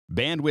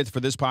Bandwidth for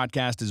this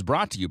podcast is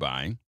brought to you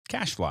by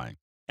CacheFly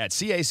at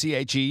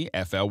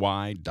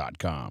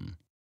CACHEFLY.com.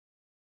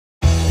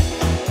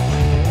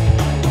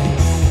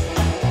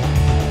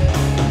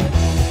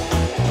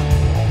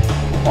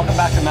 Welcome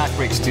back to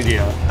MacBreak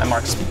Studio. I'm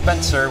Mark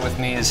Spencer. With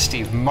me is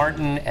Steve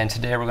Martin, and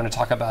today we're going to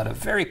talk about a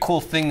very cool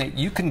thing that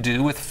you can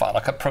do with Final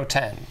Cut Pro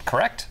 10,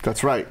 correct?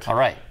 That's right. All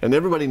right. And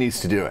everybody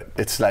needs to do it.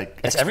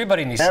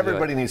 Everybody needs to do it.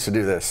 Everybody needs to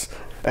do this.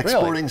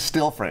 Exporting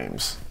still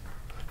frames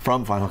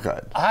from Final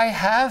Cut. I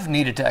have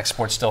needed to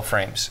export still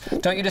frames.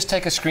 Don't you just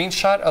take a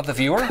screenshot of the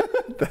viewer?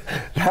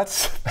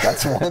 That's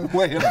one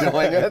way of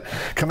doing it.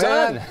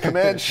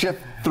 Command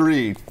Shift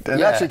 3.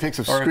 It actually takes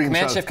a screenshot. Or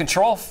Command Shift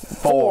Control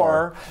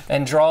 4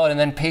 and draw it and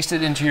then paste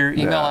it into your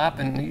email app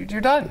and you're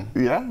done.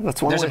 Yeah,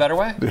 that's one way. There's a better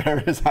way?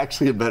 There is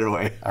actually a better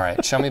way. All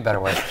right, show me a better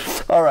way.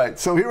 All right,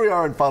 so here we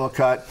are in Final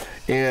Cut,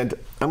 and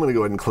I'm going to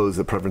go ahead and close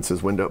the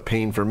preferences window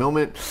pane for a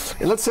moment.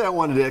 And let's say I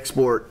wanted to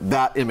export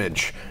that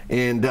image.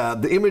 And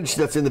the image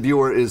that's in the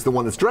viewer is the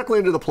one that's directly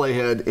into the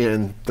playhead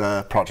in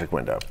the project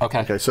window.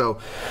 Okay. So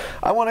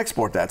I want to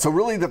export that. So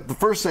really the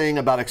first thing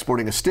about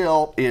exporting a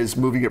still is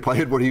moving your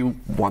playhead where do you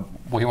want.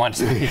 What you want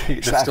to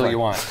the still you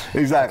want.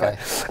 Exactly. Okay.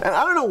 And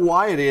I don't know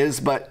why it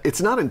is, but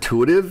it's not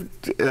intuitive,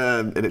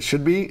 and it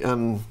should be.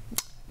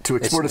 To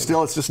export a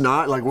still, it's just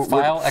not like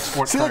file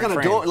export. See, like on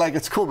Adobe, like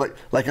it's cool, but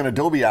like on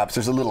Adobe apps,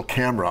 there's a little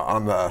camera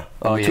on the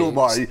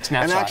toolbar, and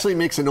it actually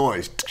makes a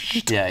noise.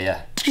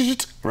 Yeah.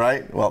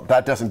 Right. Well,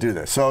 that doesn't do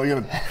this. So you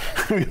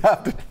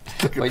have to.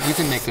 But you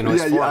can make the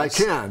noise for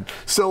us. I can.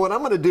 So what I'm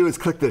going to do is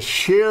click the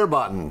share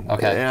button.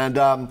 Okay. And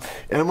what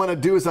I'm going to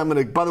do is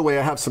by the way,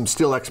 I have some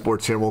still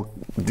exports here, and we'll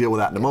deal with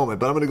that in a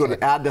moment. But I'm going to go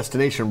to Add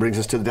Destination, brings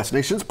us to the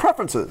destination's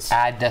preferences.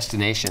 Add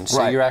Destination.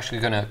 So you're actually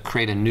going to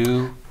create a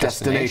new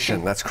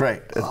destination. That's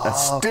great. A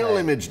still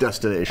image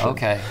destination.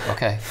 Okay.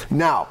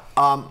 Now,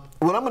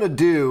 what I'm going to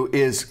do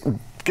is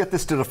get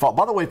this to default.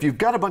 By the way, if you've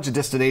got a bunch of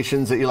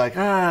destinations that you're like,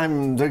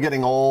 they're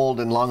getting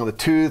old and long in the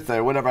tooth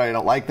or whatever, I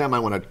don't like them, I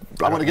want to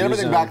get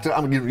everything back to,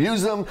 I'm going to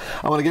reuse them,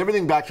 I want to get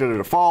everything back to the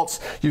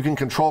defaults, you can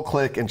control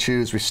click and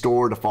choose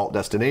restore default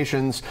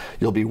destinations.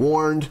 You'll be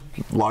warned,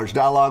 large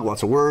dialogue,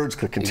 lots of words,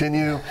 click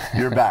continue,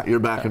 you're back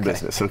in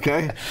business,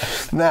 okay?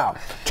 Now,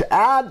 to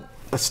add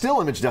a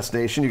still image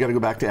destination, you got to go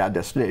back to Add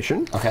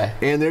Destination. Okay.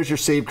 And there's your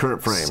Save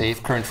Current Frame.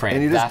 Save Current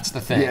Frame. That's the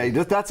thing.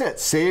 Yeah, that's it.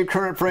 Save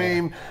Current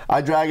Frame. Yeah.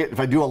 I drag it. If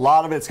I do a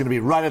lot of it, it's going to be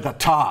right at the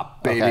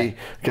top, baby.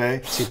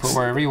 Okay. So you put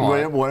wherever you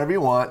want. Whatever you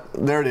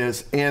want. There it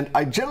is. And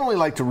I generally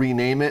like to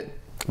rename it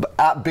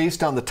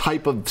based on the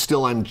type of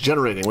still I'm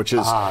generating, which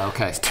is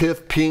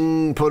TIFF,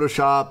 PNG,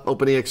 Photoshop,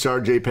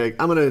 OpenEXR, JPEG.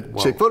 I'm going to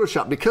say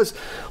Photoshop because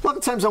a lot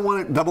of times I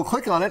want to double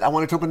click on it. I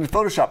want it to open in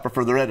Photoshop for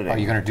further editing. Oh,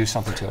 you're going to do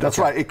something to it. That's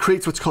right. It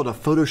creates what's called a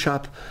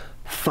Photoshop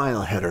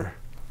file header.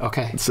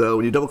 Okay. So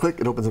when you double click,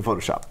 it opens in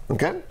Photoshop.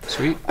 Okay.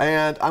 Sweet.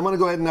 And I'm going to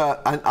go ahead and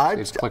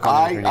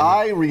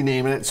I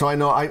rename it so I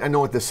know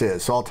what this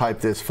is. So I'll type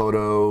this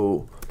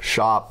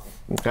Photoshop.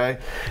 Okay.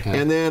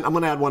 And then I'm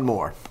going to add one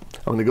more.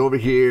 I'm going to go over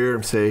here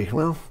and say,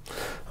 well,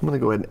 I'm going to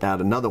go ahead and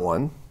add another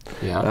one.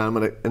 Yeah.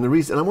 And the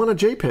reason, and I want a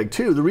JPEG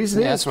too. The reason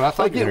is, that's what I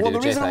thought you were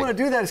the reason I want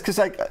to do that is because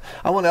I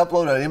want to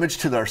upload an image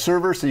to our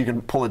server so you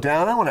can pull it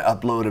down. I want to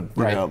upload you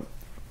know,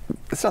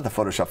 it's not the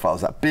Photoshop file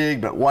is that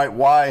big, but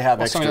why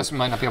have extra? Somebody else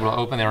might not be able to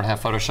open. They don't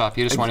have Photoshop.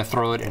 You just want to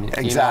throw it in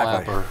an email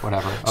app or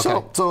whatever.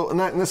 Okay. So in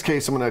this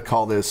case, I'm going to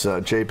call this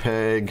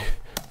JPEG.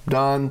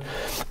 Done,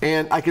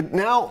 and I could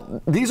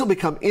now. These will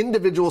become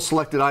individual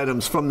selected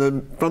items from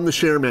the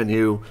share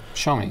menu.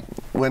 Show me.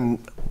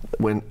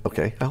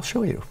 Okay, I'll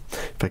show you.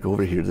 If I go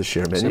over here to the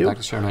share menu. So back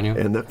to share menu.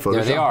 And the Photoshop.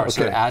 There they are. Okay.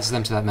 So it adds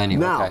them to that menu.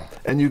 Now,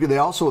 and they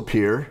also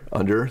appear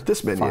under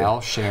this menu. File,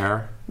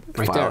 share.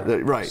 Right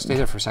there. Right. Stay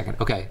there for a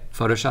second. Okay.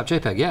 Photoshop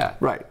JPEG. Yeah.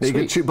 Right. You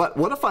can choose, but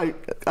what if I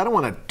don't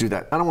want to do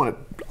that. I want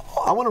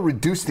to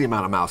reduce the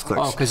amount of mouse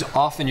clicks. Oh, because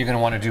often you're going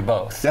to want to do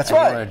both. That's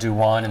right. You want to do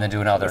one and then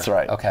do another. That's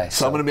right. Okay.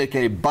 So I'm going to make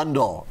a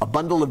bundle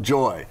of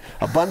joy,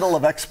 a bundle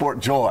of export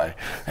joy,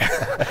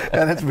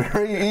 and it's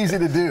very easy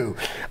to do.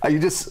 I'm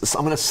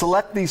going to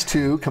select these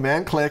two,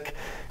 Command click,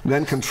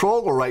 then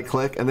Control or right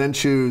click, and then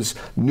choose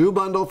New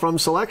Bundle from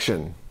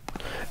Selection.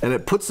 And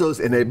it puts those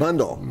in a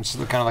bundle. It's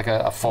kind of like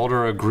a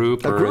folder, a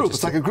group.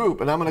 It's like a group,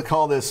 and I'm going to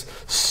call this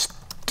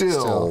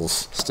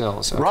Stills.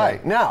 Stills. Okay.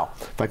 Right. Now,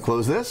 if I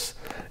close this,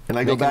 and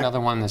I go back. Another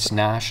one that's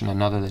Nash and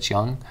another that's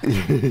Young?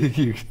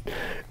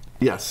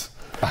 Yes.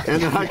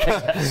 And then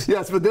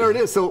yes, but there it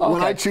is. So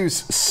when I choose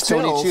Stills. So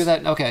when you choose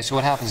that, so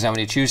what happens now when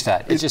you choose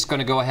that? It's just going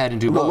to go ahead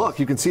and do both. Well, look,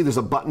 you can see there's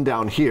a button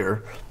down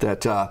here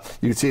that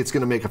you can see it's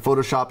going to make a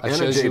Photoshop and a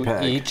JPEG. It shows you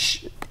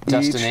each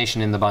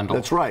destination in the bundle.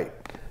 That's right.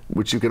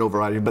 Which you can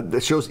override here, but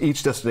it shows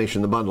each destination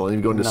in the bundle. And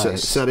you go into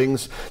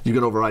settings, you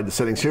can override the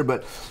settings here,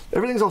 but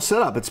everything's all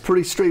set up. It's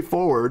pretty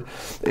straightforward.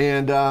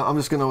 And I'm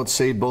just going to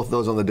save both of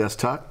those on the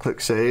desktop, click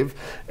save,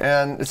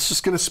 and it's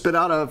just going to spit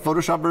out a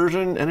Photoshop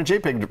version and a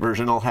JPEG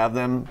version. I'll have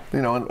them,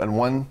 in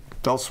one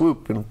fell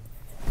swoop, and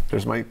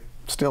there's my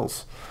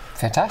stills.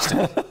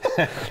 Fantastic.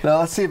 Now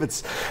let's see if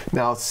it's,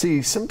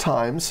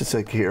 sometimes it's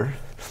like here.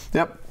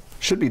 Yep.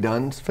 Should be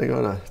done. If I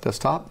go to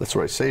desktop, that's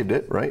where I saved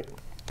it, right?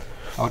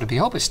 Oh, to be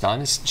hope it's done.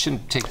 It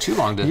shouldn't take too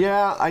long to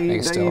yeah, well.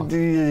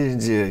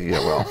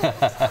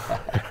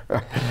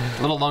 A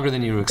little longer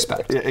than you would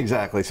expect. Yeah,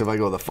 exactly. So if I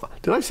go to the,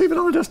 did I save it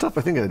on the desktop?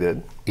 I think I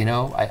did. You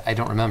know, I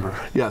don't remember.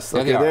 Yes.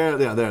 Okay.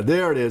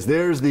 There it is.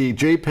 There's the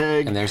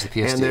JPEG. And there's the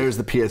PSD. And there's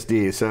the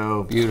PSD.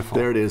 So beautiful.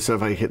 There it is. So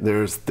if I hit,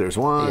 there's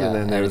one, and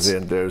then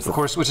there's of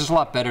course, which is a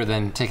lot better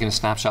than taking a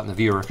snapshot in the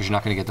viewer because you're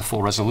not going to get the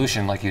full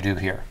resolution like you do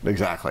here.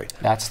 Exactly.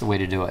 That's the way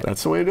to do it.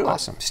 That's the way to do it.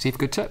 Awesome, Steve.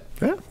 Good tip.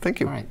 Yeah. Thank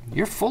you. All right,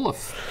 you're full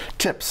of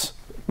tips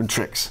and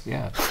tricks.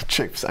 Yeah.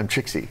 Tricks. I'm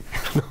tricksy.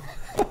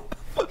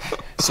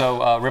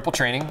 So Ripple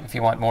Training, if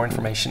you want more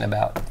information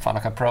about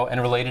Final Cut Pro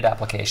and related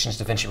applications,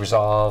 DaVinci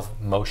Resolve,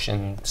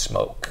 Motion,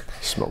 Smoke.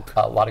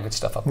 A lot of good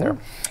stuff up there.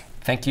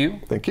 Thank you.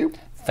 Thank you.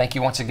 Thank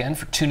you once again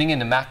for tuning in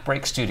to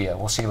MacBreak Studio.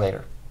 We'll see you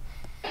later.